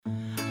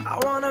I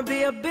wanna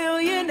be a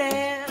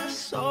billionaire,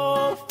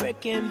 so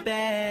freaking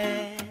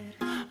bad.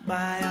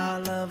 Buy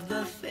all of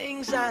the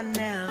things I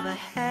never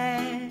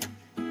had.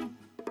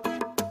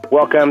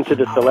 Welcome to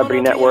the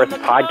Celebrity Net Worth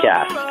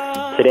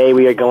podcast. Today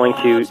we are going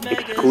to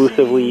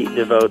exclusively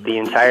devote the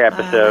entire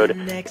episode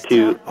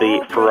to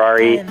the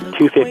Ferrari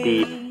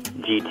 250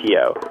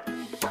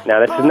 GTO.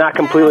 Now, this is not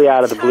completely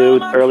out of the blue.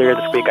 Earlier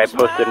this week I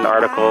posted an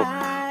article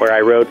where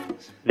I wrote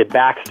the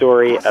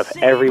backstory of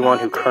everyone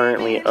who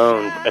currently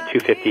owns a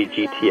 250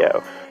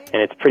 GTO.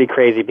 And it's pretty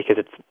crazy because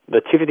it's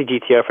the 250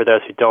 GTO, for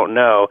those who don't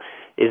know,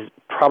 is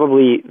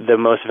probably the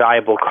most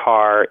valuable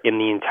car in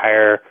the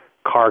entire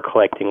car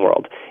collecting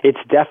world. It's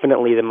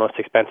definitely the most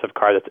expensive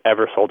car that's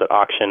ever sold at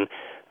auction.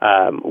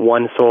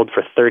 One sold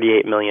for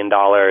 $38 million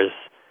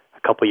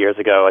a couple years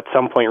ago. At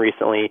some point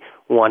recently,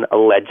 one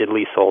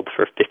allegedly sold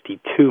for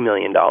 $52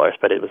 million,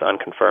 but it was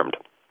unconfirmed.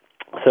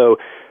 So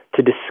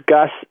to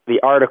discuss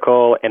the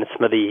article and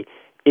some of the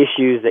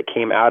issues that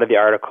came out of the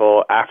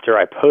article after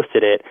I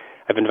posted it,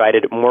 I've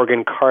invited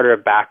Morgan Carter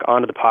back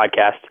onto the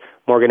podcast.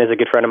 Morgan is a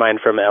good friend of mine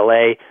from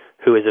LA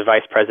who is a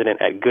vice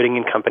president at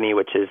Gooding & Company,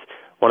 which is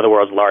one of the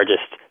world's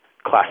largest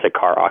classic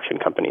car auction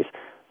companies.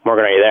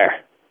 Morgan, are you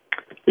there?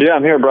 Yeah,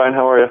 I'm here, Brian.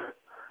 How are you?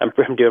 I'm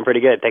doing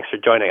pretty good. Thanks for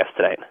joining us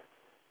tonight.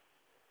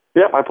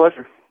 Yeah, my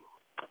pleasure.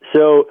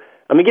 So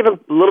let me give a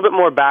little bit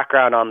more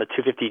background on the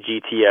 250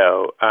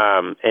 GTO,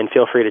 and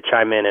feel free to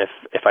chime in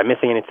if I'm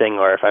missing anything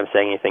or if I'm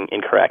saying anything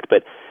incorrect.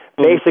 But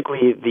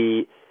basically,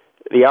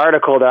 the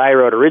article that I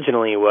wrote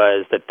originally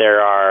was that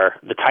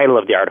the title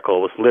of the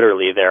article was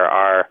literally, there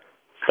are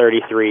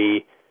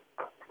 33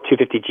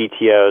 250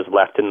 GTOs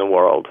left in the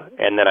world.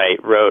 And then I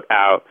wrote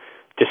out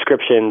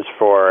descriptions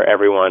for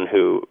everyone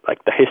who,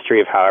 like the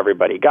history of how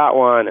everybody got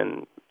one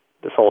and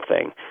this whole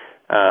thing.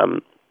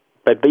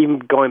 But even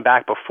going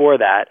back before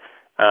that,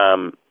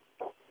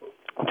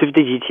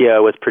 250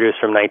 GTO was produced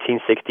from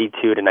 1962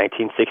 to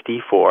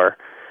 1964.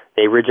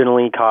 They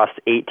originally cost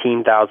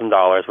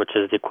 $18,000, which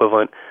is the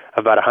equivalent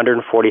of about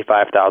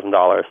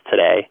 $145,000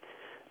 today.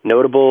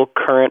 Notable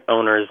current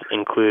owners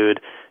include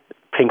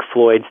Pink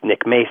Floyd's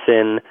Nick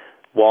Mason,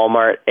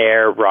 Walmart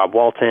heir Rob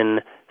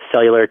Walton,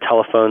 cellular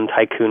telephone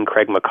tycoon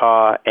Craig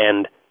McCaw,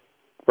 and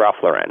Ralph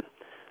Lauren.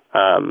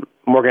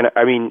 Morgan,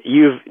 I mean,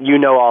 you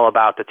know all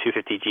about the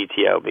 250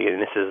 GTO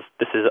because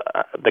this is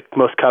the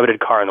most coveted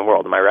car in the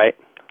world. Am I right?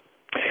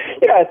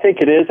 Yeah, I think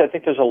it is. I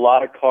think there's a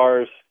lot of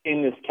cars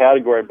in this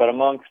category, but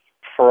amongst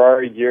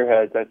Ferrari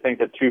gearheads, I think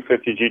the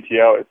 250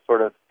 GTO is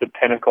sort of the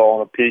pinnacle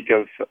and the peak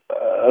of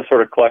a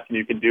sort of collecting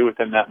you can do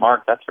within that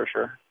mark. That's for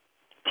sure.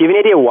 Do you have any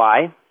idea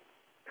why?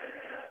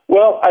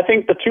 Well, I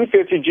think the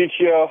 250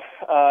 GTO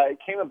it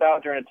came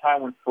about during a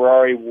time when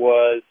Ferrari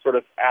was sort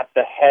of at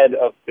the head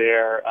of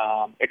their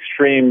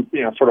extreme,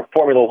 sort of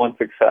Formula One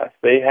success.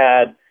 They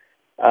had,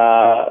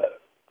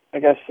 I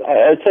guess,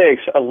 I'd say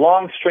a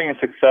long string of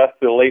success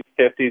through the late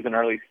 50s and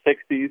early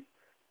 60s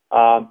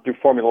through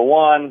Formula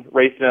One,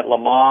 racing at Le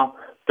Mans.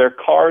 Their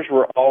cars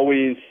were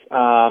always,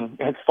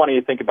 it's funny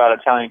to think about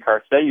Italian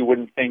cars today. You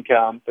wouldn't think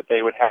that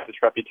they would have this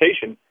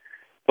reputation.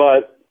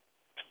 But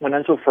when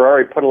Enzo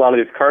Ferrari put a lot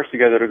of these cars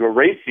together to go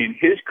racing,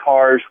 his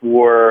cars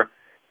were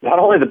not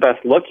only the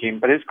best looking,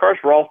 but his cars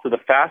were also the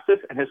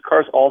fastest, and his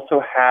cars also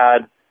had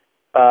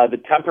the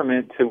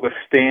temperament to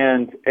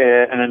withstand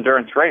an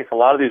endurance race. A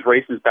lot of these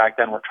races back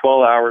then were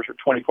 12 hours or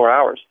 24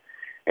 hours.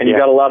 And you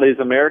got a lot of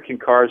these American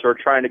cars who are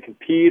trying to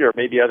compete, or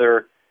maybe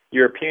other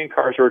European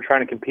cars who are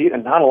trying to compete,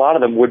 and not a lot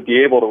of them would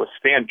be able to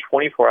withstand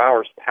 24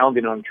 hours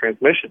pounding on the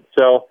transmission.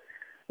 So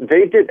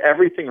they did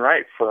everything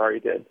right, Ferrari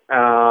did.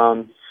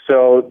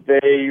 So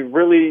they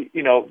really,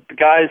 the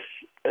guys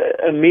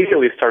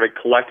immediately started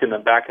collecting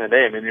them back in the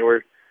day. I mean, they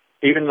were,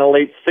 even in the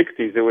late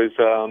 60s, it was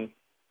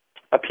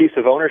a piece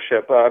of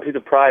ownership, a piece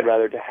of pride,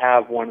 rather, to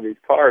have one of these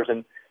cars.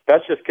 And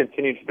that's just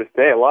continued to this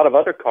day. A lot of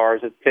other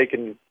cars, it's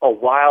taken a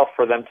while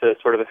for them to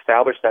sort of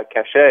establish that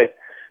cachet,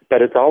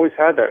 but it's always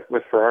had that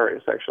with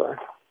Ferraris, actually.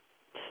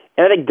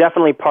 And I think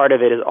definitely part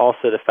of it is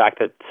also the fact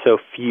that so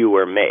few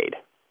were made.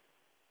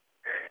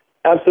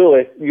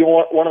 Absolutely.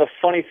 One of the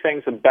funny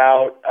things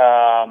about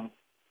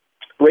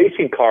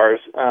racing cars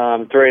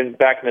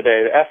back in the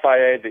day, the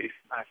FIA,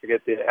 I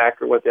forget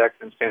what the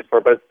acronym stands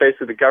for, but it's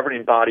basically the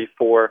governing body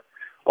for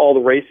all the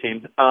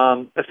racing.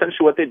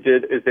 Essentially what they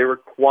did is they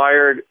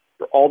required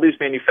all these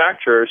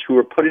manufacturers who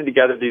were putting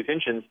together these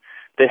engines,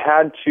 they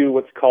had to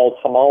what's called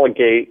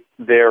homologate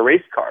their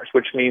race cars,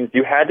 which means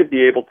you had to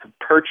be able to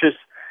purchase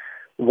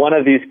one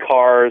of these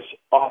cars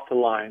off the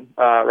line,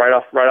 right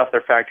off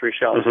their factory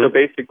shelves. Mm-hmm. So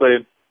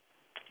basically,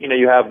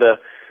 you have the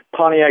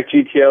Pontiac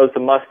GTOs, the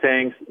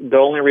Mustangs. The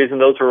only reason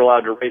those were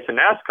allowed to race in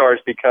NASCAR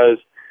is because,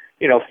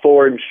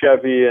 Ford and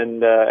Chevy and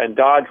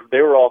Dodge,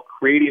 they were all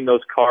creating those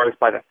cars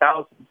by the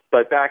thousands.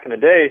 But back in the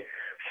day,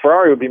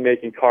 Ferrari would be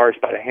making cars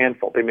by the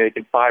handful. They'd be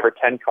making 5 or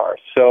 10 cars.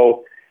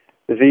 So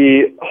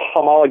the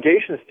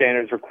homologation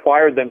standards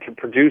required them to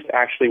produce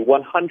actually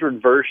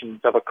 100 versions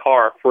of a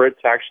car for it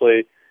to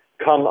actually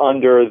come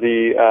under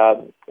the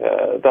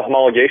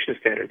homologation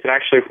standards. And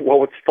actually,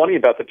 what's funny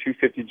about the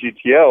 250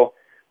 GTO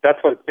that's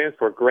what it stands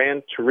for,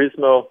 Gran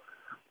Turismo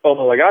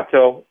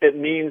Homologato. It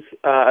means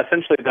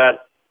essentially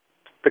that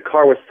the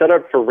car was set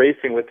up for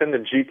racing within the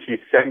GT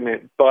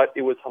segment, but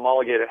it was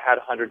homologated, had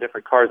 100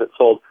 different cars that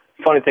sold.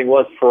 Funny thing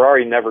was,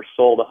 Ferrari never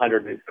sold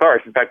 100 of these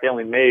cars. In fact, they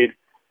only made,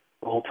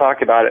 we'll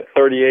talk about it,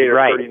 38 or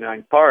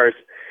 39 cars.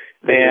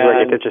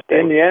 And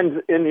in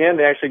the end,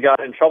 they actually got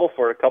in trouble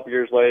for it. A couple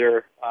years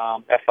later,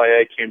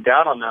 FIA came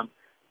down on them.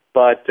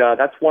 But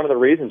that's one of the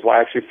reasons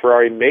why actually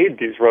Ferrari made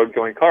these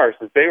road-going cars.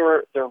 Is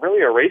they're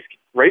really a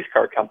race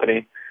car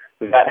company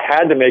that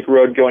had to make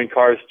road-going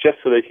cars just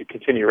so they could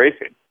continue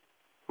racing.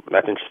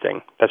 That's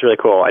interesting. That's really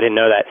cool. I didn't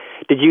know that.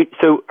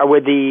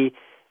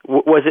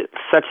 Was it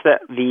such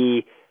that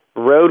the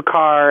road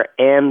car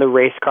and the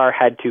race car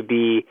had to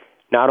be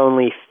not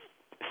only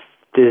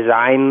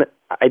design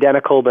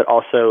identical, but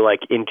also like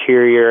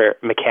interior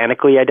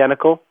mechanically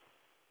identical?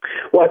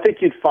 Well, I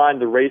think you'd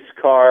find the race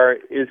car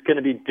is going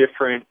to be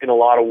different in a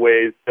lot of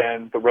ways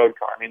than the road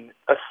car. I mean,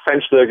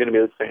 essentially they're going to be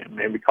the same.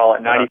 Maybe call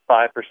it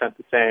 95%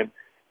 the same.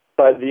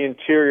 But the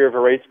interior of a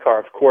race car,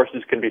 of course,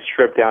 is going to be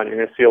stripped down. You're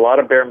going to see a lot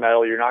of bare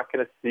metal. You're not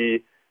going to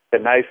see the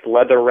nice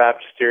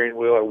leather-wrapped steering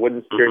wheel or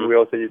wooden steering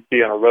wheels that you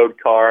see on a road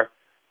car.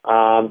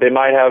 They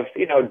might have,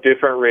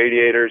 different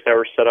radiators that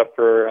were set up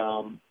for,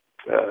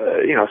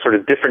 sort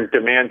of different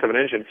demands of an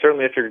engine.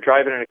 Certainly if you're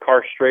driving in a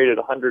car straight at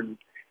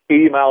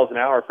 180 miles an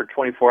hour for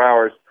 24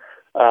 hours,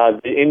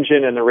 the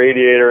engine and the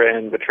radiator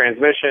and the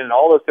transmission and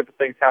all those different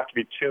things have to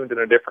be tuned in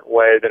a different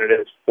way than it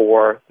is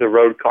for the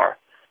road car.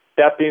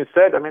 That being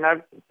said, I mean,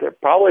 they're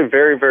probably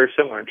very, very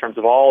similar in terms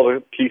of all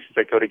the pieces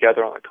that go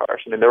together on the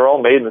cars. I mean, they're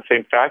all made in the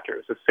same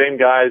factories. The same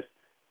guys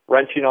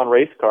wrenching on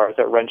race cars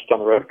that wrenched on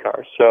the road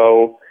cars.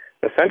 So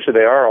essentially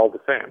they are all the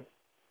same.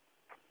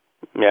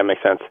 Yeah,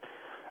 makes sense.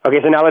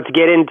 Okay, so now let's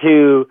get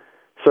into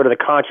sort of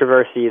the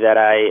controversy that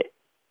I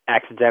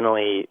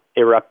accidentally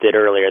erupted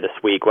earlier this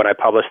week when I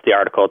published the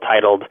article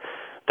titled,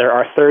 "There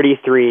are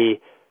 33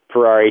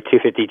 Ferrari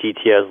 250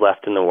 GTOs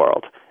left in the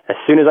world." As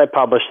soon as I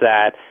published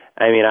that,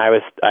 I mean, I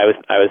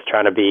was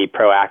trying to be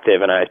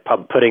proactive, and I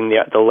was putting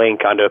the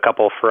link onto a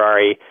couple of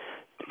Ferrari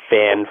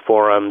fan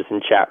forums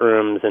and chat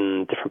rooms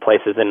and different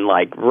places, and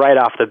like right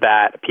off the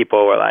bat,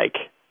 people were like,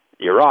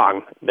 "You're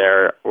wrong.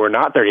 There were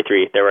not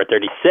 33. There were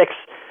 36.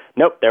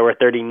 Nope, there were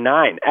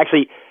 39."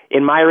 Actually,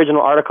 in my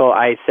original article,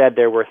 I said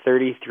there were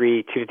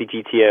 33 250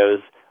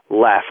 GTOs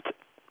left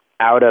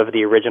out of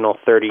the original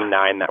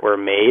 39 that were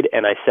made,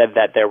 and I said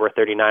that there were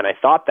 39. I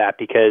thought that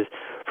because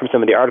from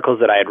some of the articles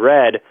that I had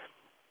read,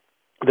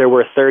 there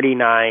were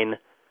 39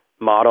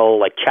 model,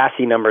 like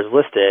chassis numbers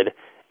listed,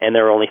 and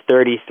there were only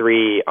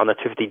 33 on the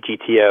 250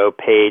 GTO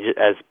page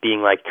as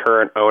being like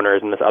current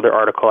owners. And this other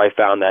article I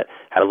found that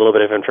had a little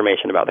bit of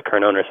information about the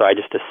current owner. So I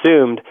just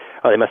assumed,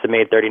 they must have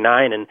made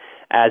 39. And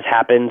as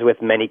happens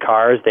with many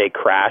cars, they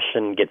crash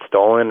and get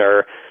stolen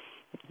or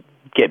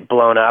get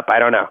blown up. I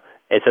don't know.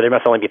 And so there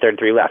must only be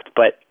 33 left.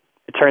 But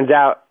it turns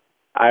out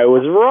I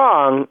was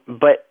wrong,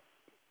 but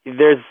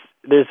there's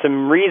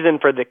some reason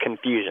for the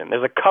confusion.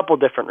 There's a couple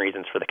different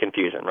reasons for the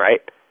confusion,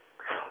 right?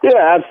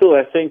 Yeah, absolutely.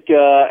 I think,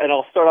 and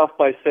I'll start off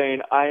by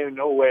saying I in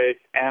no way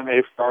am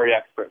a Ferrari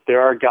expert.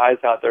 There are guys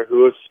out there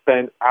who have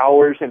spent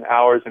hours and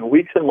hours and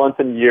weeks and months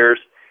and years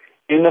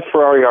in the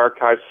Ferrari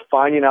archives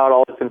finding out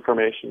all this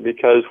information,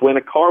 because when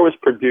a car was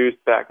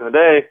produced back in the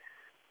day,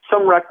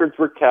 some records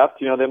were kept.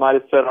 They might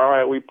have said, all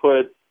right, we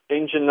put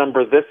engine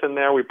number this in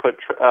there, we put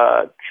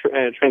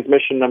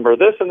transmission number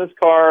this in this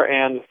car,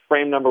 and the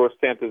frame number was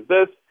stamped as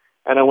this,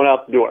 and I went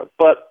out the door.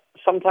 But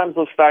sometimes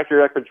those factory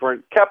records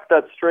weren't kept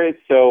that straight,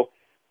 so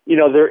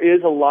there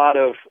is a lot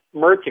of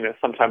murkiness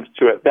sometimes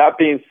to it. That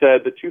being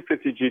said, the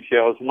 250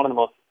 GTO is one of the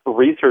most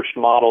researched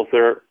models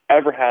there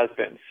ever has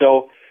been.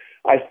 So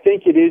I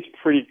think it is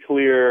pretty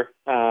clear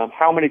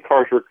how many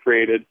cars were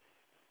created.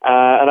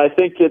 And I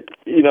think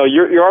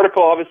your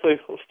article obviously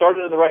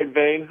started in the right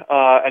vein,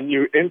 and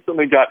you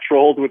instantly got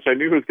trolled, which I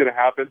knew was going to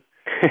happen.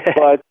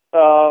 But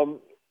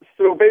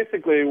so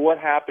basically what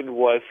happened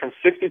was from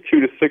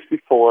 62 to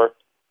 64,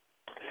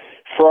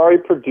 Ferrari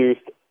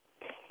produced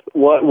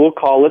what we'll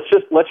call, let's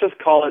just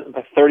call it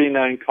the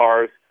 39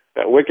 cars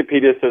that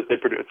Wikipedia says they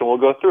produced, and we'll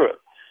go through it.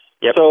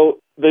 Yep. So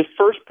they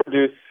first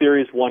produced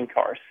Series 1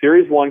 cars.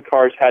 Series 1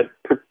 cars had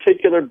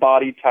particular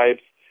body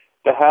types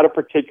that had a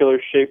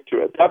particular shape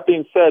to it. That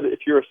being said,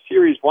 if you're a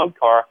Series 1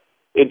 car,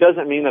 it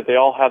doesn't mean that they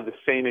all have the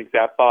same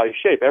exact body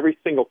shape. Every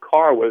single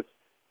car was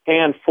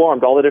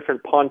hand-formed. All the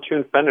different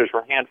pontoon fenders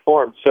were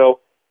hand-formed. So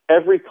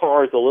every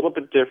car is a little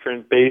bit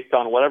different based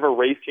on whatever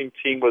racing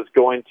team was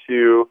going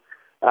to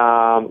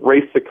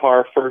race the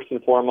car first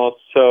and foremost.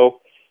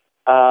 So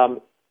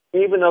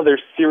even though they're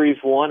Series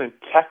 1 and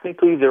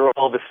technically they're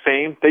all the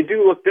same, they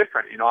do look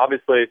different.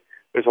 Obviously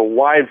there's a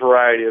wide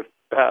variety of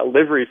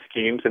livery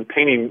schemes and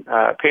painting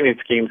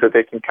schemes that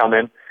they can come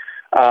in.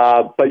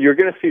 But you're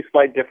going to see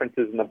slight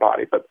differences in the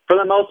body. But for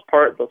the most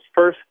part, those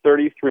first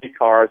 33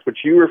 cars, which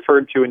you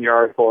referred to in your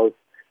article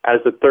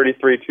as the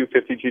 33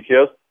 250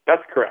 GTOs,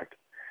 that's correct.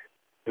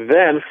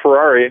 Then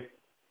Ferrari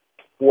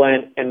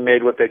went and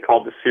made what they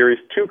called the Series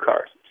 2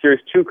 cars. Series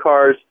 2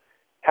 cars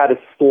had a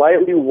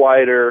slightly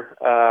wider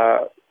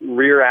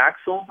rear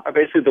axle.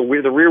 Basically,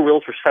 the rear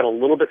wheels were set a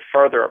little bit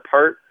farther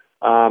apart.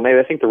 Maybe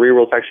I think the rear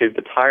wheels, actually,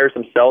 the tires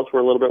themselves were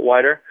a little bit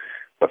wider.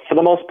 But for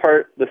the most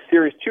part, the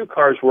Series 2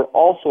 cars were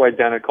also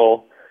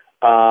identical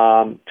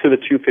to the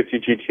 250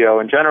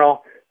 GTO in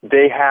general.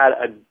 They had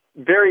a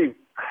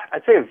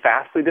I'd say a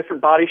vastly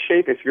different body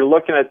shape. If you're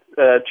looking at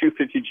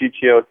 250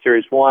 GTO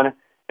Series 1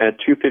 and a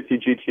 250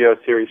 GTO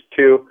Series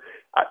 2,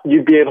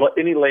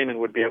 any layman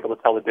would be able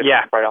to tell the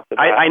difference right off the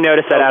bat. I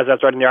noticed that as I was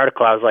writing the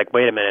article. I was like,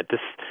 wait a minute,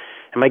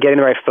 am I getting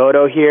the right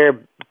photo here?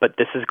 But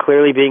this is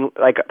clearly being,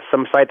 like,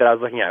 some site that I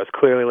was looking at was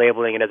clearly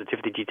labeling it as a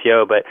 250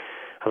 GTO, but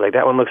I was like,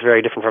 that one looks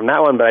very different from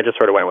that one, but I just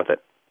sort of went with it.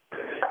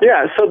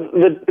 Yeah, so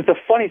the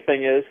funny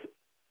thing is,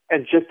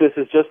 and this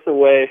is just the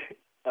way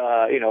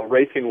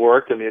racing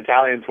worked and the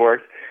Italians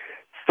worked,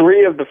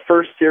 3 of the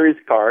first Series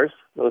cars,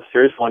 those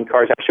Series 1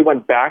 cars, actually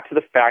went back to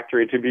the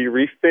factory to be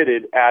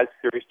refitted as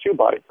Series 2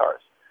 body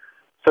cars.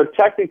 So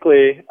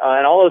technically,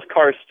 and all those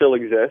cars still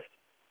exist,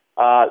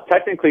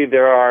 technically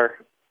there are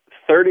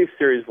 30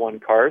 Series 1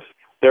 cars,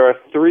 there are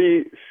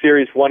 3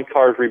 Series 1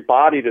 cars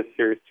rebodied as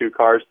Series 2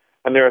 cars,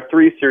 and there are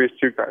 3 Series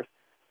 2 cars.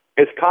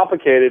 It's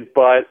complicated,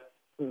 but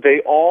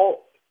they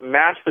all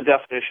match the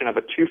definition of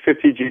a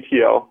 250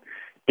 GTO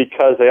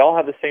because they all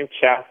have the same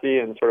chassis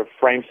and sort of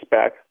frame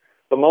specs,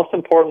 but most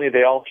importantly,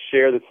 they all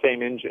share the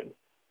same engine.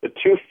 The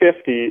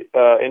 250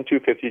 in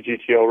 250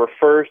 GTO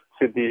refers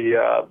to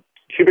the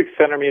cubic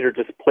centimeter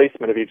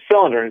displacement of each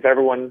cylinder, and as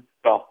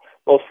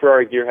most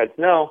Ferrari gearheads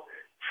know,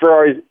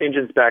 Ferrari's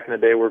engines back in the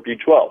day were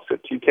V12. So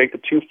if you take the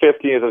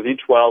 250 as a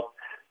V12,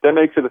 that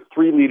makes it a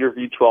 3-liter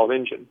V12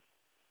 engine.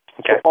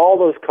 Okay. So all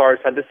those cars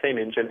had the same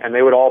engine, and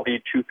they would all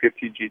be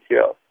 250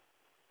 GTO.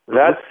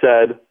 That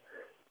said,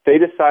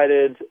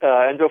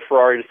 Enzo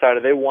Ferrari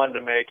decided they wanted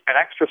to make an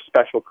extra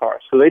special car.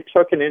 So they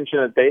took an engine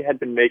that they had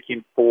been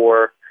making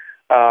for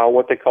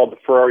what they called the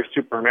Ferrari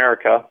Super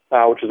America,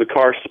 which is a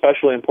car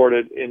specially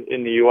imported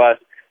in the U.S.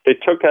 They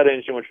took that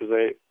engine, which was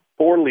a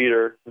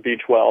 4-liter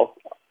V12,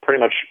 pretty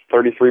much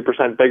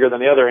 33% bigger than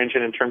the other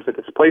engine in terms of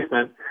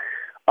displacement,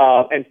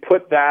 and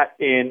put that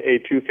in a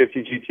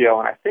 250 GTO.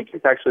 And I think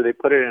they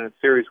put it in a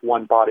Series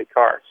 1 body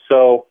car.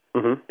 So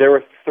there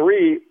were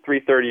 3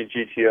 330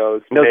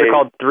 GTOs. Those are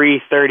called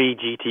 330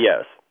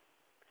 GTOs.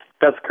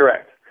 That's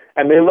correct.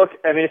 And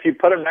if you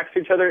put them next to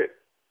each other,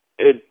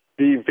 it'd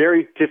be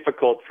very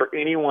difficult for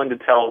anyone to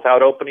tell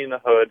without opening the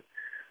hood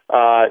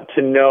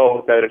to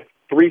know that a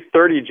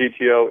 330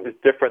 GTO is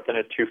different than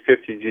a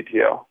 250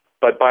 GTO.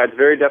 But by its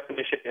very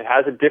definition, it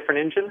has a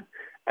different engine,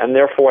 and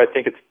therefore I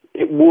think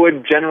it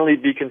would generally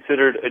be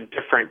considered a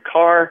different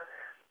car,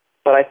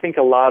 but I think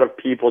a lot of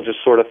people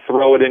just sort of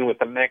throw it in with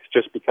the mix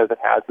just because it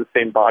has the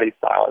same body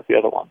style as the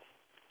other ones.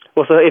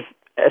 Well,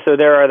 so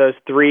there are those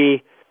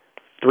 3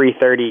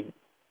 330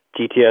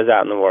 GTOs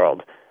out in the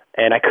world,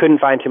 and I couldn't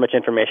find too much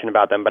information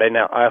about them, but I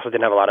also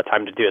didn't have a lot of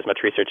time to do as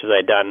much research as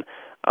I'd done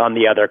on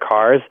the other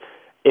cars.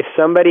 If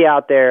somebody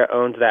out there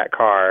owns that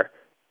car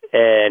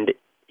and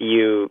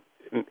you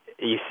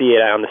see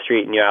it on the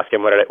street and you ask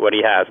him what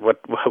he has,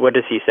 what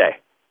does he say,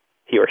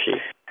 he or she?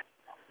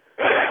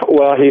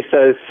 Well, he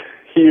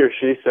or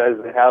she says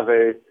they have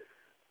a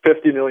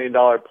 $50 million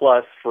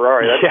plus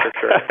Ferrari, that's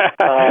for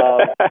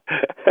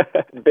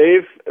sure.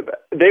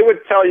 They would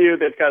tell you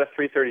they've got a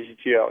 330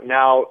 GTO.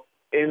 Now,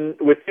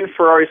 within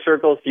Ferrari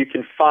circles, you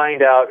can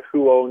find out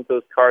who owns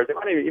those cars. You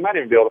might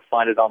even be able to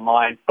find it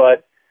online,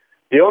 but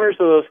the owners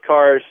of those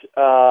cars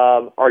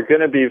are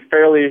going to be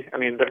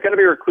they're going to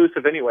be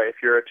reclusive anyway if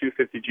you're a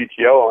 250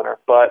 GTO owner,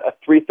 but a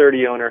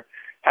 330 owner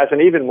has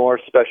an even more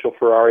special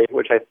Ferrari,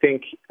 which I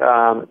think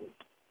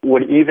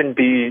would even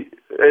be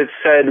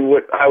said.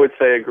 I would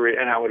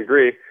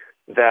agree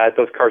that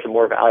those cars are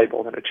more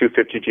valuable than a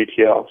 250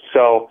 GTO.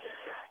 So,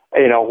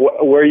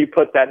 where you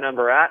put that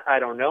number at, I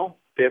don't know,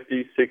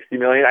 50, 60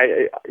 million.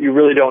 You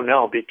really don't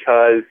know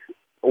because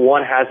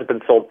one hasn't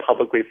been sold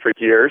publicly for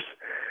years.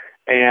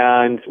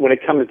 And when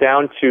it comes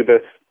down to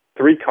the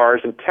 3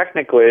 cars, and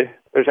technically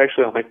there's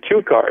actually only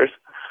 2 cars.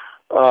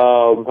 There's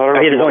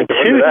only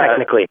 2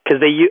 technically,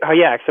 because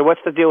so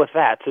what's the deal with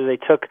that?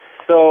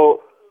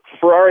 So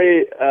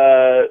Ferrari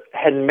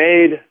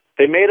made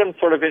them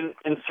sort of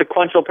in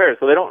sequential pairs,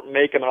 so they don't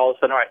make them and all of a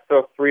sudden, all right,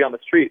 throw 3 on the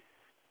street.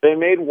 They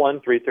made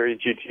one 330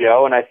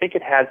 GTO, and I think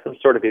it had some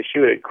sort of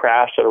issue. It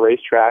crashed at a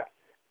racetrack.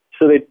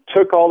 So they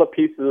took all the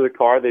pieces of the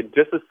car, they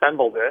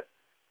disassembled it,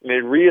 and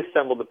they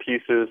reassembled the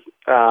pieces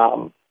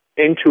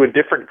into a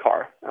different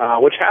car,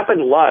 which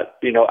happened a lot.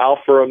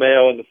 Alfa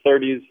Romeo in the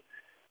 30s,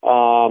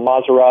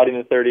 Maserati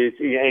in the 30s,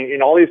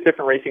 and all these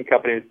different racing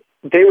companies,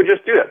 they would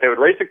just do that. They would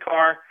race a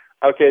car.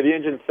 Okay, the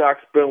engine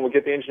sucks. Boom, we'll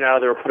get the engine out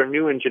of there. We'll put a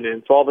new engine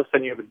in. So all of a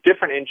sudden you have a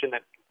different engine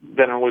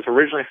than was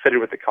originally fitted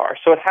with the car.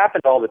 So it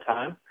happened all the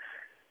time.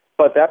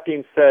 But that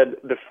being said,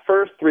 the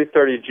first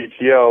 330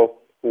 GTO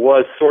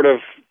was sort of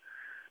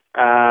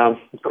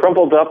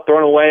crumpled up,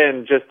 thrown away,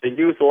 and just they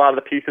used a lot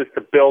of the pieces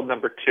to build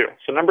number 2.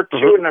 So number 2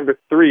 and number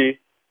 3,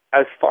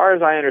 as far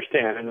as I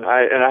understand, and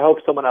I hope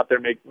someone out there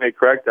may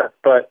correct us,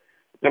 but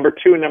Number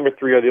 2 and number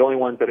 3 are the only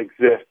ones that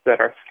exist that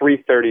are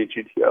 330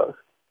 GTOs.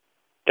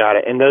 Got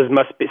it. And those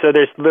must be, so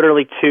there's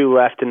literally 2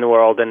 left in the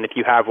world, and if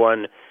you have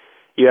one,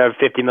 you have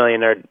 $50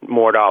 million or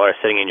more dollars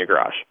sitting in your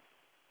garage.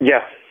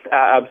 Yes,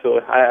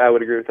 absolutely. I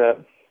would agree with that.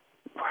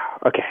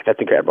 Wow. Okay, that's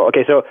incredible.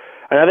 Okay, so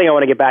another thing I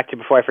want to get back to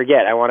before I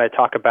forget, I want to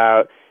talk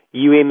about,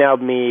 you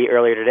emailed me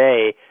earlier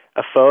today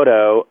a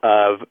photo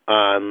of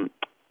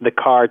the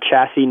car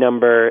chassis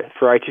number,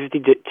 Ferrari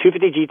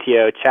 250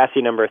 GTO,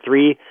 chassis number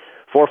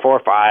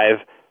 3445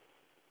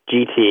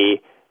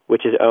 GT,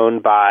 which is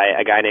owned by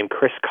a guy named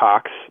Chris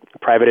Cox, a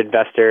private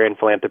investor and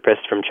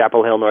philanthropist from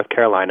Chapel Hill, North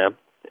Carolina.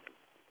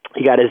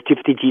 He got his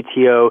 250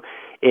 GTO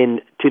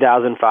in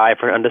 2005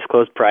 for an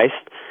undisclosed price.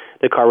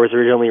 The car was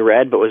originally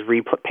red, but was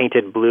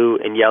repainted blue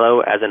and yellow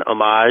as an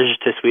homage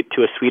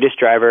to a Swedish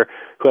driver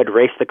who had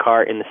raced the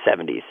car in the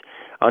 70s.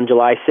 On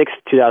July 6,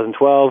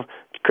 2012,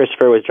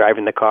 Christopher was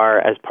driving the car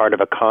as part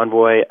of a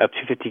convoy of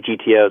 250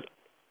 GTOs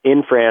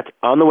in France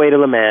on the way to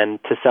Le Mans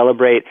to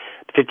celebrate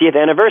the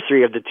 50th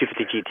anniversary of the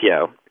 250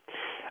 GTO.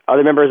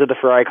 Other members of the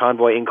Ferrari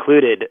convoy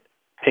included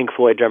Pink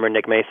Floyd drummer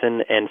Nick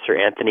Mason and Sir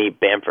Anthony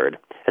Bamford.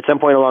 At some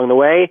point along the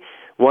way,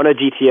 one of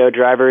GTO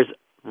drivers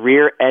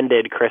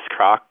rear-ended Chris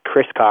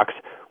Cox,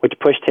 which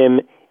pushed him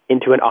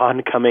into an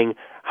oncoming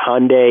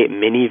Hyundai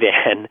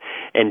minivan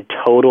and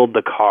totaled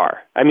the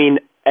car. I mean,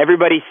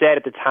 everybody said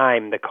at the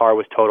time the car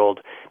was totaled.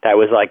 That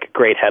was like a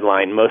great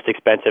headline, most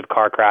expensive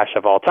car crash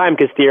of all time,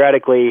 because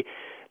theoretically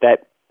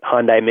that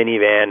Hyundai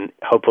minivan,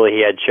 hopefully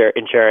he had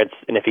insurance,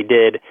 and if he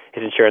did,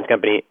 his insurance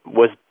company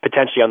was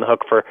potentially on the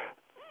hook for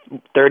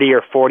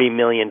 $30 or $40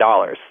 million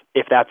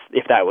if that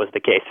was the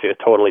case, if it was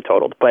totally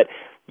totaled. But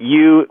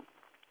you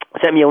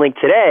sent me a link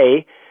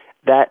today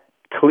that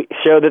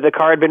showed that the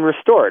car had been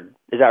restored.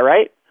 Is that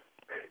right?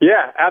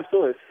 Yeah,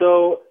 absolutely.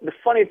 So the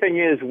funny thing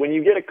is, when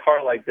you get a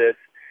car like this,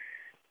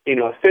 you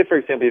know, say for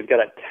example you've got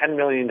a $10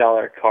 million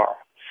car.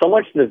 So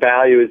much of the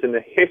value is in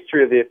the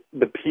history of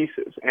the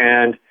pieces,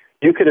 and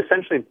you could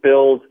essentially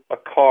build a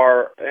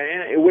car,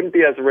 and it wouldn't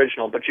be as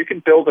original, but you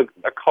could build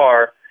a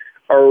car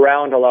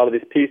around a lot of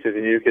these pieces,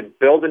 and you could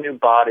build a new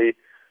body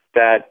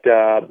that,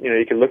 you know,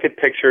 you can look at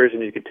pictures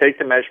and you could take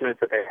the measurements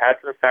that they had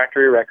from the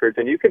factory records,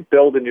 and you could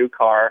build a new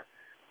car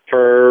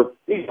for,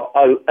 you know,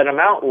 an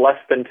amount less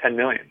than $10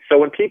 million. So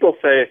when people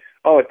say,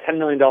 oh, a $10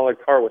 million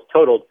car was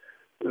totaled,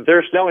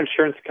 there's no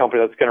insurance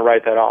company that's going to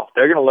write that off.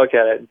 They're going to look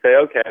at it and say,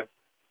 okay,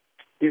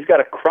 you've got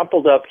a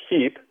crumpled up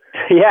heap,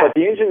 yeah, but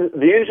the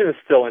engine is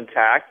still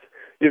intact.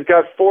 You've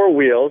got 4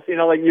 wheels. You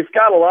know, like you've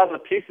got a lot of the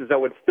pieces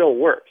that would still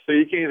work. So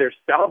you can either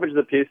salvage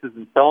the pieces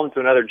and sell them to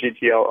another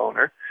GTO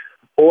owner,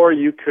 or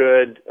you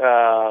could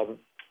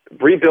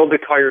rebuild the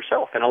car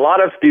yourself. And a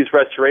lot of these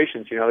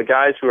restorations, you know, the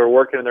guys who are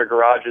working in their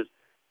garages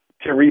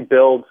to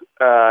rebuild,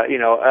 you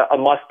know, a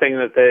Mustang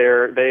that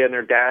they and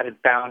their dad had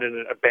found in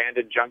an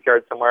abandoned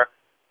junkyard somewhere,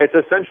 it's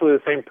essentially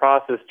the same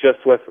process, just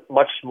with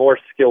much more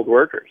skilled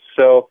workers.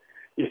 So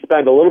you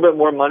spend a little bit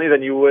more money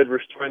than you would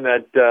restoring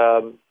that,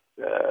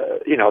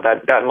 you know,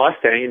 that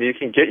Mustang, and you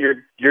can get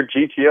your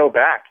GTO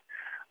back.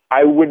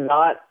 I would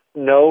not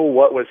know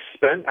what was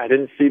spent. I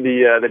didn't see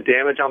the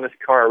damage on this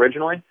car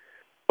originally,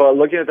 but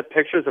looking at the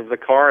pictures of the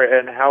car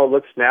and how it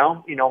looks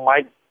now, you know,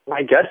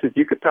 my guess is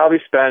you could probably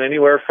spend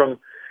anywhere from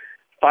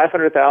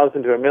 $500,000 to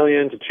 $1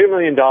 million to $2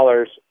 million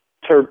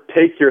to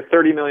take your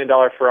 $30 million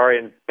Ferrari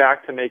and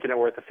back to making it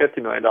worth a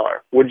 $50 million.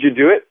 Would you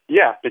do it?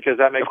 Yeah, because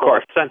that makes a lot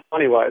of sense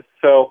money-wise.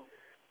 So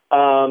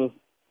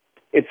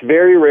it's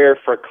very rare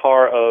for a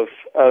car of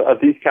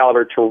these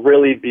caliber to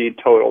really be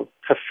totaled.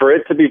 For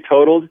it to be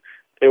totaled,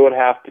 it would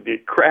have to be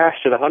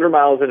crashed at 100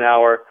 miles an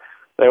hour.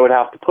 They would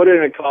have to put it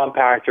in a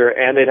compactor,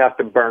 and they'd have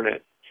to burn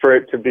it for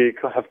it to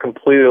have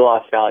completely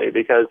lost value,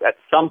 because at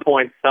some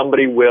point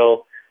somebody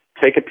will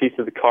take a piece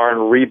of the car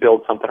and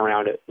rebuild something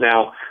around it.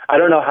 Now, I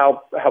don't know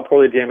how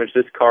poorly damaged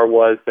this car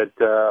was that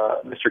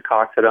Mr.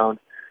 Cox had owned,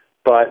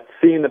 but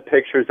seeing the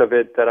pictures of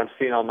it that I'm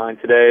seeing online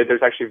today,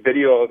 there's actually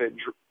video of it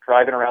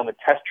driving around the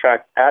test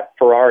track at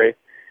Ferrari.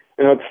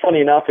 And what's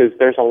funny enough is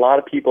there's a lot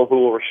of people who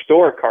will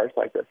restore cars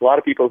like this, a lot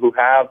of people who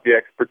have the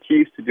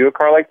expertise to do a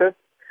car like this,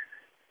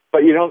 but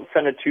you don't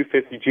send a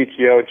 250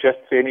 GTO just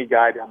to any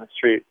guy down the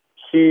street.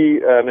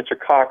 Mr.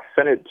 Cox,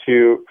 sent it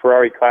to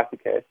Ferrari Classic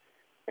A.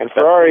 And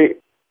Ferrari,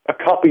 a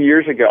couple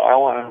years ago,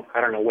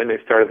 I don't know when they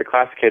started the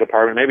Classic A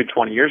department, maybe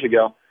 20 years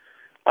ago,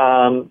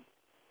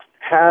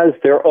 has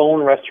their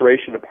own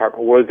restoration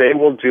department where they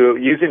will do,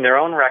 using their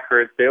own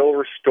records, they will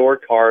restore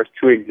cars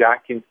to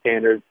exacting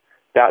standards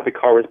that the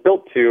car was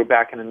built to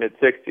back in the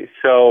mid-'60s.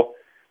 So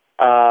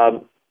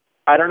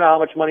I don't know how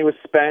much money was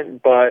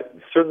spent, but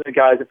certainly the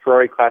guys at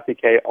Ferrari Classic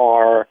A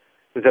are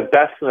the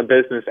best in the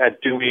business at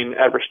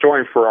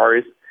restoring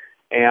Ferraris,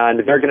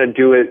 and they're going to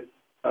do it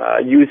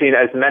using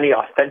as many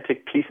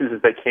authentic pieces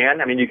as they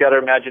can. I mean, you got to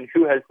imagine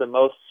who has the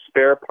most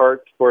spare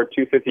parts for a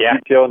 250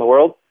 GTO in the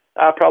world.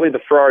 Probably the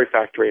Ferrari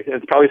factory.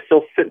 It's probably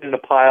still sitting in a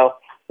pile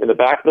in the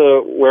back of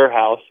the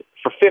warehouse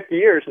for 50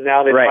 years, and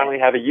now they finally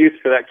have a use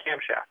for that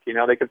camshaft. You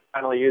know, they could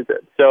finally use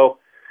it. So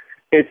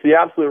it's the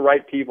absolute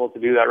right people to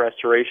do that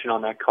restoration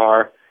on that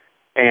car.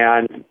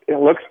 and it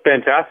looks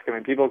fantastic. I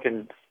mean, people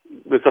can.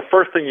 It's the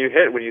first thing you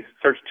hit when you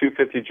search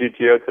 250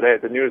 GTO today.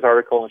 The news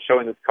article and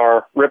showing this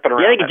car ripping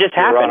around. Yeah, I think it just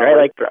happened, right?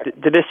 Like,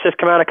 did this just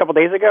come out a couple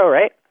days ago,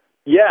 right?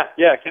 Yeah,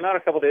 it came out a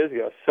couple days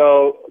ago.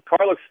 So,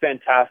 car looks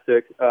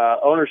fantastic.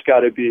 Owner's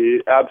got to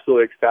be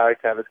absolutely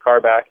ecstatic to have his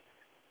car back.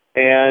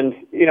 And,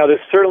 this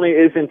certainly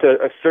isn't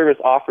a service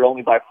offered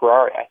only by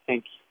Ferrari. I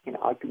think,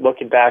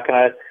 looking back on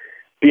it,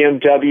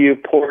 BMW,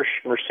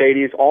 Porsche,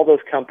 Mercedes, all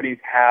those companies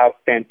have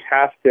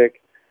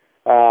fantastic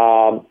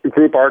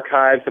group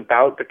archives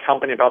about the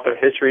company, about their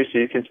history, so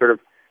you can sort of,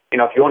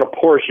 if you want a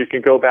Porsche, you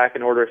can go back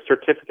and order a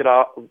certificate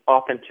of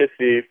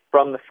authenticity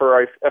from the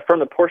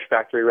Porsche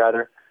factory,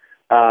 rather,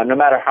 no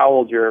matter how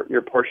old your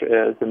Porsche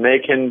is, and they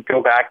can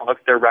go back and look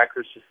at their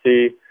records to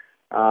see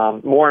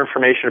more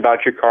information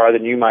about your car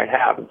than you might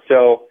have. And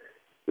so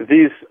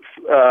these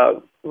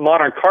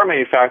modern car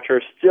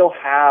manufacturers still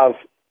have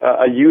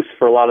a use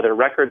for a lot of their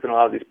records and a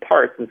lot of these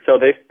parts, and so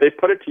they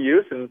put it to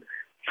use. And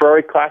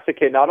Ferrari Classic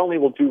K not only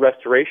will do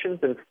restorations,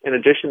 and in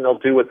addition, they'll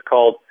do what's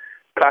called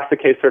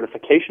Classic K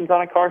certifications on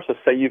a car. So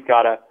say you've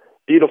got a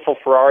beautiful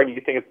Ferrari and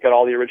you think it's got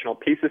all the original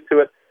pieces to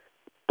it,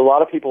 a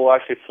lot of people will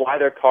actually fly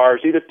their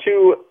cars either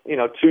to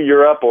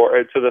Europe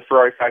or to the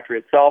Ferrari factory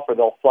itself, or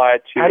they'll fly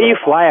it to... How do you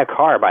fly a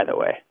car, by the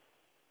way?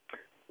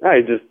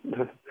 You just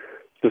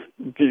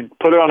you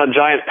put it on a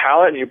giant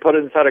pallet and you put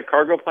it inside a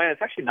cargo plane.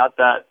 It's actually not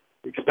that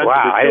expensive.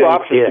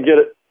 Wow,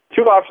 There's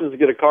two options to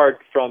get a car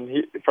from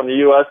the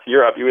U.S. to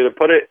Europe. You either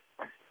put it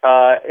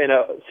in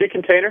a sea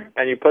container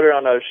and you put it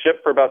on a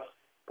ship for about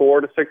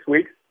 4 to 6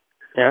 weeks,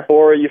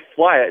 or you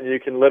fly it and you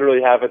can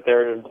literally have it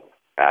there in,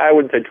 I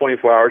wouldn't say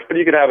 24 hours, but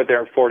you could have it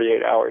there in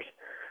 48 hours.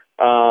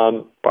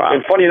 Wow.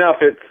 And funny enough,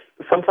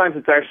 sometimes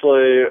it's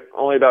actually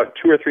only about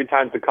 2 or 3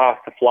 times the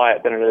cost to fly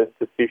it than it is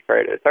to sea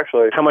freight it. It's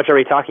actually... How much are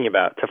we talking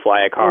about to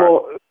fly a car?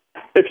 Well,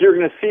 if you're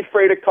going to sea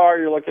freight a car,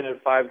 you're looking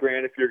at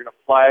 $5,000. If you're going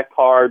to fly a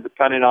car,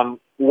 depending on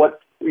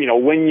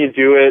when you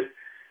do it,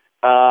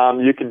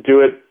 you can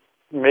do it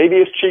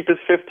maybe as cheap as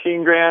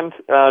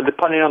 $15,000,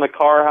 depending on the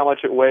car, how much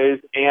it weighs,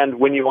 and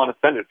when you want to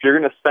send it. If you're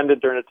going to send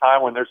it during a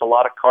time when there's a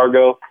lot of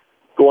cargo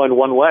going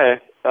one way,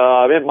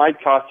 it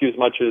might cost you as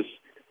much as,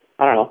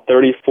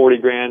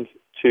 $30,000-$40,000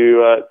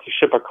 to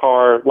ship a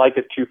car like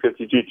a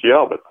 250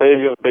 GTO. But say if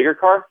you have a bigger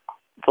car,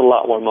 it's a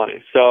lot more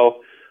money.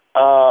 So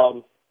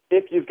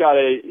if you've got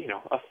a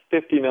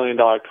 $50 million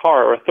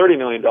car or a $30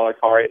 million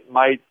car, it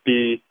might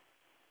be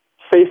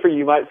safer.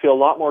 You might feel a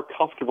lot more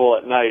comfortable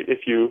at night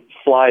if you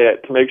fly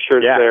it to make sure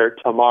it's there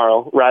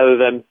tomorrow, rather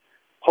than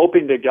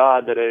hoping to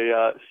God that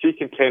a sea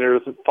container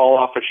doesn't fall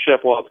off a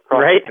ship while it's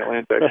crossing the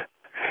Atlantic.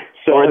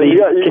 So or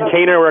the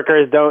container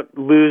workers don't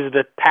lose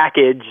the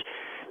package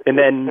and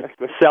then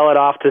sell it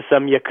off to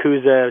some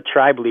Yakuza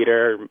tribe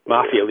leader,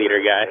 mafia leader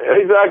guy.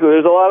 Exactly.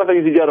 There's a lot of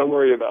things you got to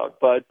worry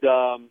about. But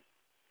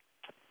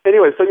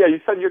anyway, so you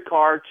send your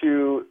car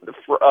to the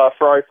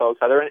Ferrari folks.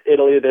 They're in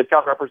Italy. They've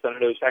got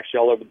representatives actually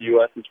all over the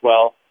U.S. as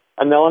well.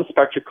 And they'll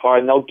inspect your car,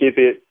 and they'll give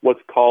it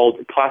what's called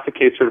Classic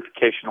K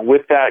certification.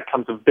 With that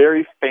comes a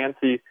very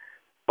fancy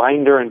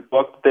binder and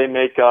book they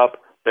make up.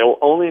 They will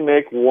only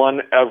make one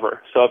ever.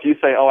 So if you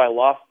say, I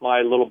lost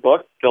my little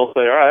book, they'll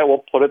say, all right,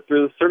 we'll put it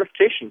through the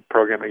certification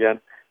program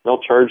again. They'll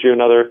charge you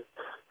another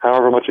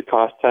however much it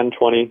costs, $10,000,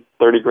 $20,000,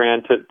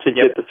 $30,000 to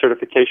get the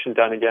certification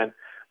done again.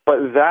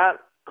 But that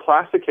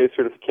Classic K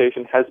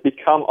certification has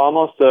become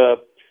almost a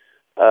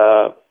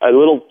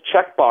little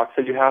checkbox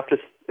that you have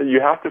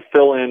to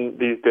fill in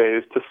these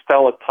days to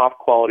sell a top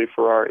quality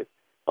Ferrari.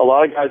 A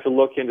lot of guys are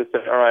looking to say,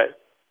 all right,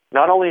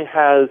 not only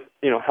have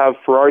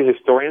Ferrari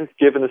historians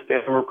given the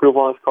stamp of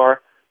approval on this car,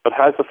 but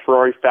has the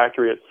Ferrari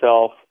factory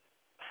itself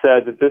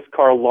said that this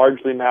car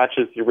largely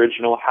matches the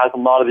original, has a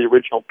lot of the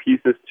original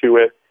pieces to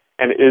it,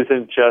 and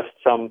isn't just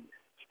some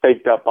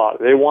faked up body.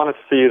 They want to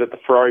see that the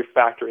Ferrari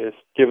factory has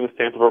given the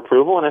stamp of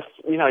approval, and if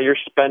you're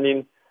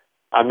spending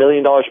 $1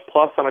 million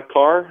plus on a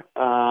car,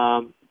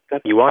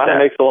 that kind of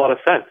makes a lot of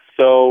sense.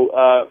 So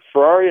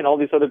Ferrari and all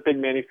these other big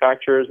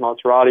manufacturers,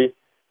 Maserati,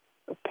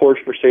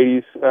 Porsche,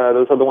 Mercedes,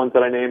 those are the ones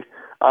that I named,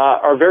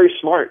 are very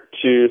smart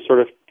to sort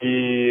of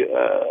be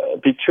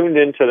tuned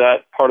into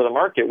that part of the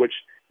market, which,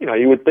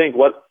 you would think,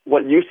 what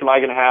use am I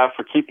going to have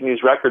for keeping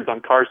these records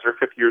on cars that are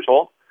 50 years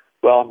old?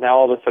 Well, now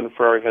all of a sudden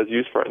Ferrari has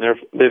use for it, and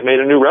they've made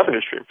a new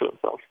revenue stream for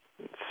themselves.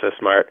 It's so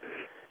smart.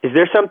 Is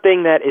there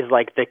something that is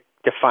like the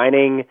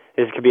defining,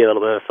 this could be a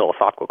little bit of a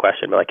philosophical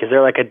question, but is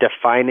there like a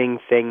defining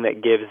thing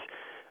that gives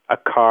a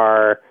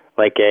car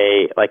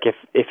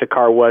if a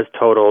car was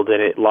totaled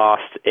and it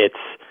lost its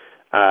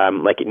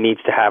it needs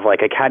to have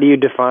how do you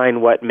define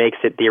what makes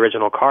it the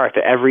original car? If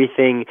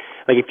everything,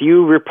 if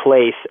you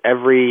replace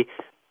every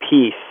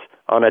piece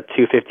on a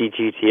 250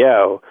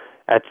 GTO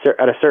at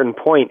a certain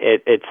point,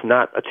 it's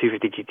not a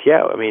 250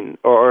 GTO. I mean,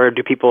 or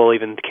do people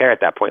even care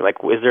at that point?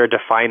 Is there a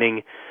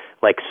defining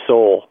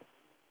soul?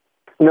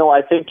 No,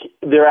 I think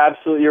you're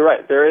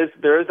right. There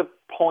is a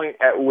point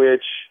at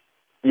which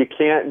you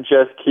can't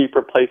just keep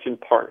replacing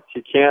parts.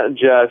 You can't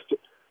just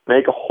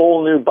make a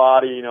whole new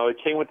body. It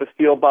came with a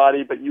steel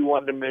body, but you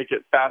wanted to make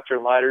it faster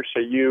and lighter,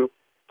 so you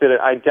did an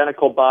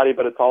identical body,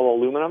 but it's all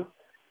aluminum.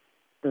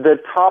 The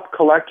top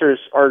collectors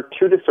are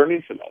too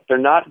discerning for that. They're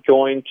not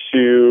going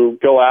to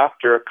go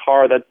after a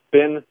car that's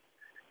been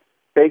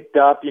baked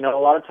up. You know,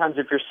 a lot of times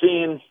if you're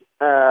seeing,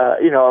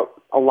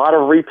 a lot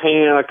of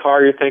repainting on a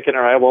car, you're thinking,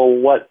 all right, well,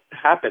 what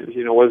happened?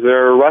 You know, was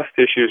there rust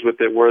issues with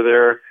it? Was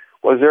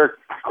there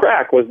a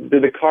crack?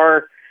 Did the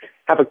car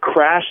have a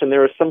crash and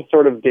there was some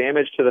sort of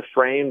damage to the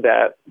frame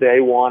that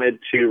they wanted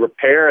to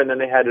repair, and then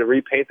they had to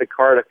repaint the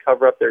car to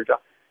cover up their job?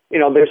 You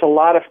know, there's a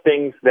lot of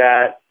things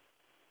that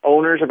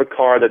owners of a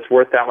car that's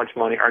worth that much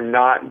money are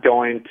not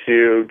going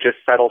to just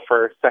settle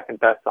for second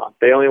best on.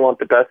 They only want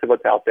the best of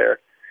what's out there.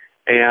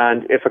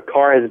 And if a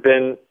car has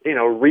been,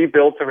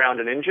 rebuilt around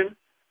an engine,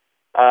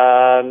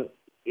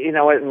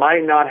 it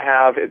might not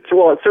have, it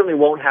certainly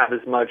won't have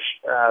as much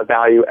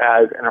value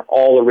as an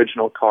all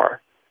original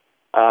car.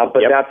 But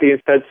That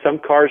being said, some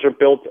cars are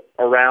built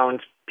around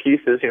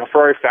pieces.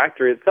 Ferrari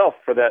factory itself,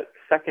 for that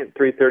second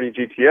 330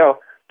 GTO,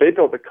 they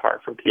built the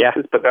car from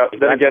pieces, but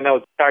then again, that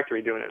was the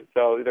factory doing it.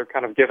 So they're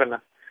kind of given a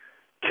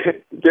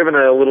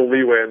little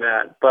leeway in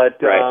that.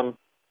 But, right.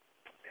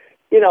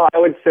 I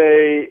would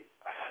say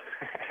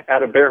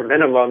at a bare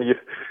minimum, you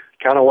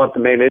kind of want the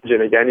main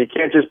engine again. You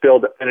can't just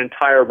build an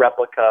entire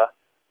replica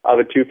of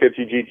a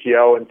 250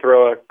 GTO and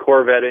throw a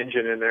Corvette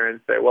engine in there and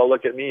say, well,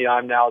 look at me,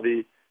 I'm now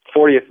the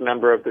 40th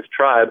member of this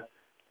tribe.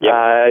 You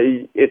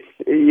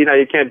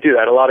can't do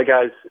that. A lot of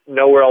guys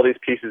know where all these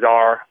pieces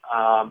are.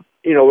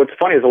 What's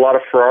funny is a lot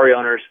of Ferrari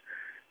owners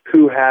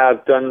who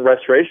have done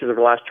restorations over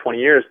the last 20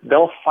 years,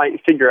 they'll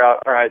figure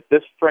out, all right,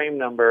 this frame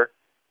number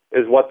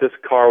is what this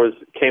car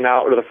came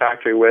out of the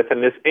factory with,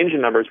 and this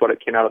engine number is what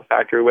it came out of the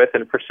factory with,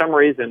 and for some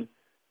reason,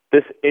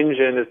 this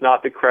engine is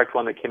not the correct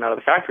one that came out of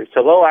the factory.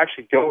 So they'll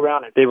actually go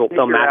around and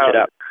they'll match it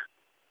up.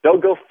 They'll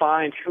go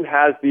find who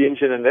has the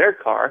engine in their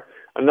car,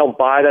 and they'll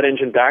buy that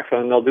engine back from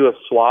them, and they'll do a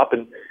swap.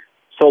 And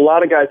so a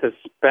lot of guys have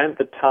spent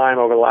the time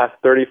over the last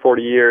 30,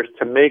 40 years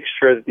to make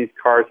sure that these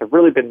cars have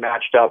really been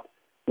matched up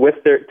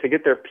to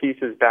get their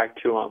pieces back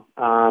to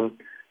them.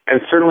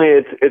 And certainly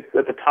it's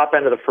at the top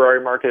end of the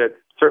Ferrari market. It's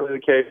certainly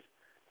the case.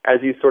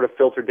 As you sort of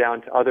filter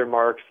down to other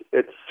marques,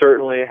 it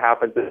certainly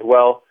happens as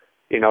well.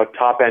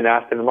 Top end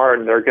Aston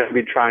Martin, they're going to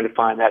be trying to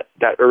find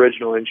that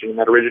original engine,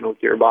 that original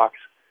gearbox.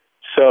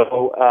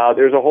 So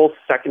there's a whole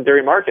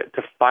secondary market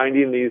to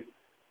finding these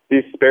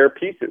spare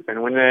pieces.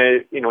 And when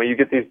you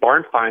get these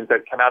barn finds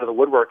that come out of the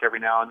woodwork every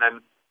now and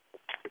then,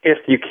 if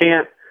you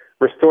can't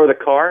restore the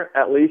car,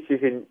 at least you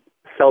can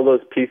sell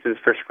those pieces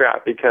for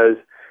scrap, because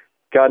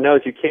God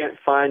knows you can't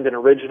find an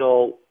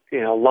original,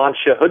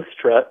 Lancia hood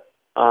strut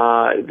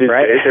these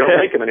days. They don't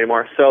make them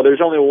anymore. So there's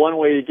only one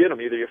way you get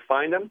them. Either you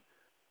find them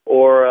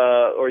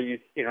or you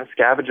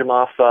scavenge them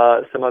off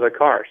some other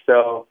car.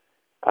 So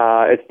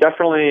it's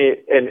definitely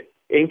an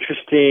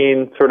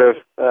interesting sort of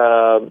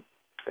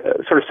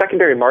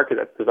secondary market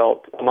that's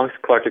developed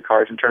amongst collector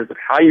cars in terms of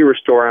how you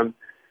restore them,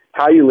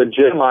 how you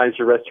legitimize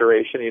your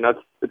restoration.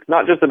 It's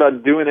not just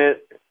about doing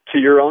it to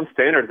your own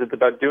standards. It's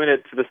about doing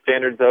it to the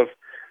standards of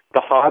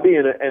the hobby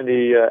and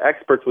the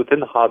experts within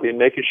the hobby, and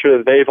making sure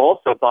that they've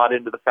also bought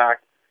into the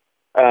fact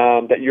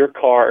that your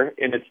car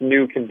in its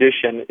new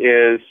condition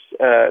is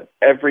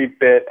every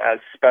bit as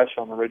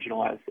special and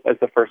original as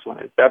the first one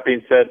is. That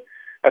being said,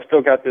 I've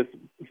still got this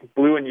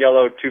blue and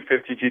yellow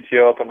 250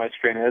 GTO up on my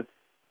screen.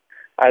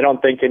 I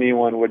don't think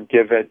anyone would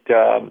give it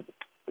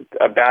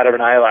a bat of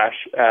an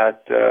eyelash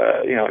at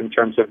in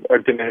terms of or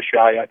diminished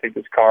value. I think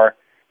this car,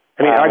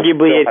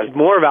 arguably it's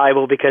more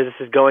valuable because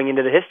this is going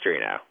into the history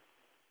now.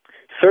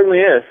 Certainly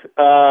is.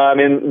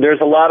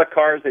 There's a lot of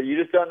cars that you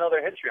just don't know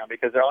their history on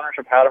because their owners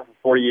have had them for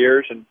 40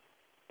 years, and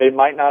they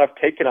might not have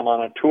taken them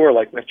on a tour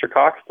like Mr.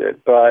 Cox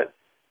did. But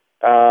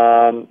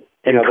crashing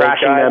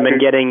them and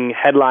getting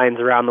headlines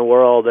around the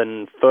world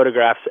and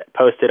photographs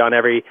posted on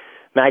every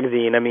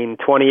magazine.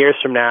 20 years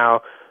from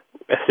now,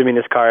 assuming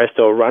this car is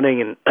still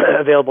running and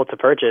available to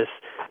purchase,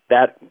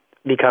 that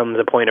becomes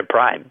a point of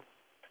pride.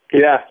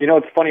 Yeah,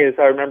 what's funny is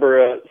I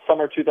remember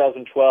summer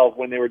 2012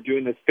 when they were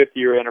doing this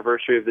 50-year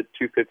anniversary of the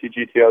 250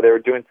 GTO. They were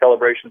doing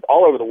celebrations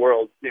all over the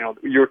world.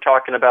 You were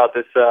talking about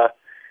this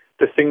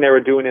thing they were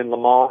doing in Le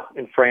Mans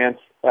in France.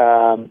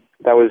 That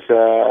was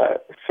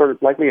sort of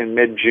likely in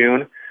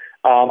mid-June.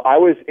 I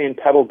was in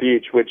Pebble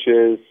Beach, which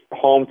is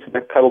home to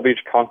the Pebble Beach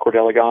Concours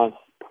d'Elegance.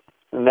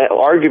 And that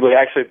arguably,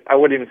 actually, I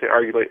wouldn't even say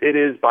arguably, it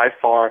is by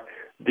far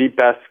the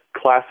best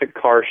classic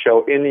car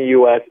show in the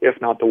U.S.,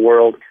 if not the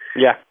world.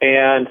 Yeah.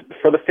 And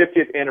for the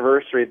 50th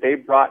anniversary, they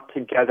brought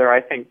together, I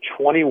think,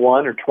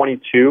 21 or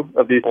 22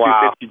 of these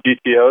 250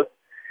 GTOs.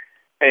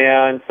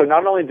 And so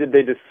not only did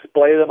they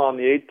display them on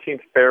the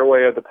 18th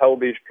fairway of the Pebble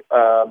Beach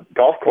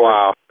golf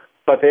course,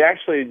 but they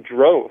actually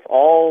drove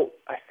all,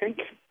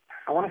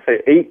 I want to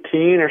say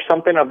 18 or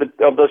something of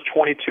those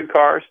 22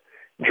 cars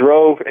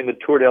drove in the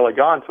Tour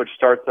d'Elegance, which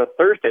starts a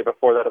Thursday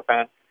before that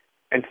event.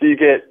 And so you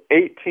get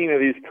 18 of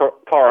these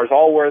cars,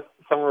 all worth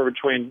somewhere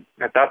between,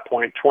 at that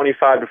point,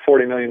 $25 to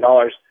 $40 million,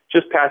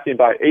 just passing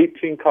by.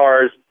 18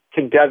 cars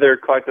together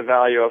collect the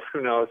value of,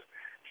 who knows,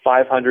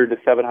 $500 to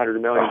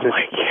 $700 million, just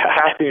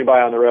passing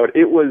by on the road.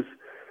 It was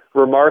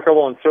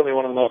remarkable and certainly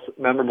one of the most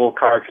memorable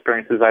car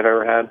experiences I've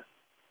ever had.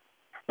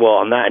 Well,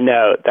 on that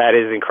note, that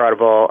is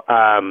incredible.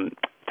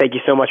 Thank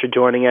you so much for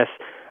joining us.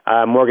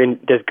 Morgan,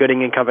 does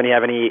Gooding & Company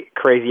have any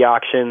crazy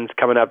auctions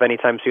coming up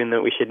anytime soon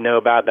that we should know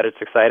about that it's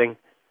exciting?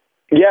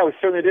 Yeah, we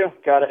certainly do.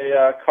 Got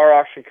a car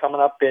auction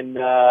coming up in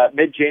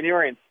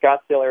mid-January in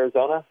Scottsdale,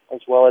 Arizona,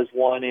 as well as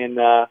one in,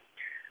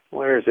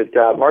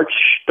 March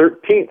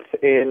 13th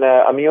in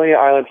Amelia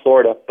Island,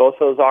 Florida. Both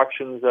those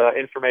auctions,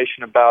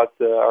 information about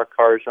our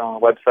cars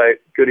on the website,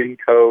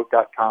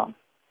 goodingco.com.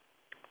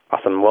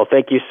 Awesome. Well,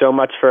 thank you so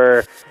much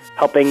for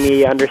helping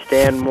me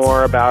understand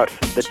more about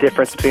the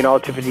difference between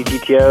all 250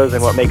 GTOs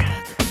and what makes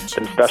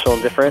them special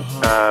and different.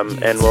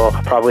 And we'll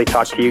probably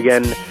talk to you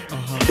again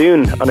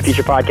soon on a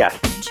future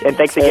podcast. And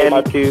thanks again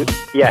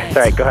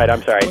go ahead.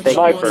 I'm sorry.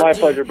 My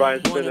pleasure, Brian.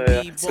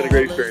 It's been a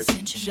great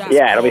experience.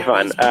 Yeah, it'll be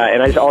fun.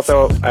 And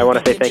I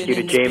want to say thank you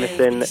to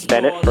Jameson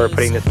Bennett for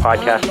putting this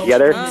podcast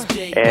together.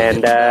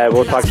 And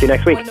we'll talk to you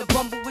next week.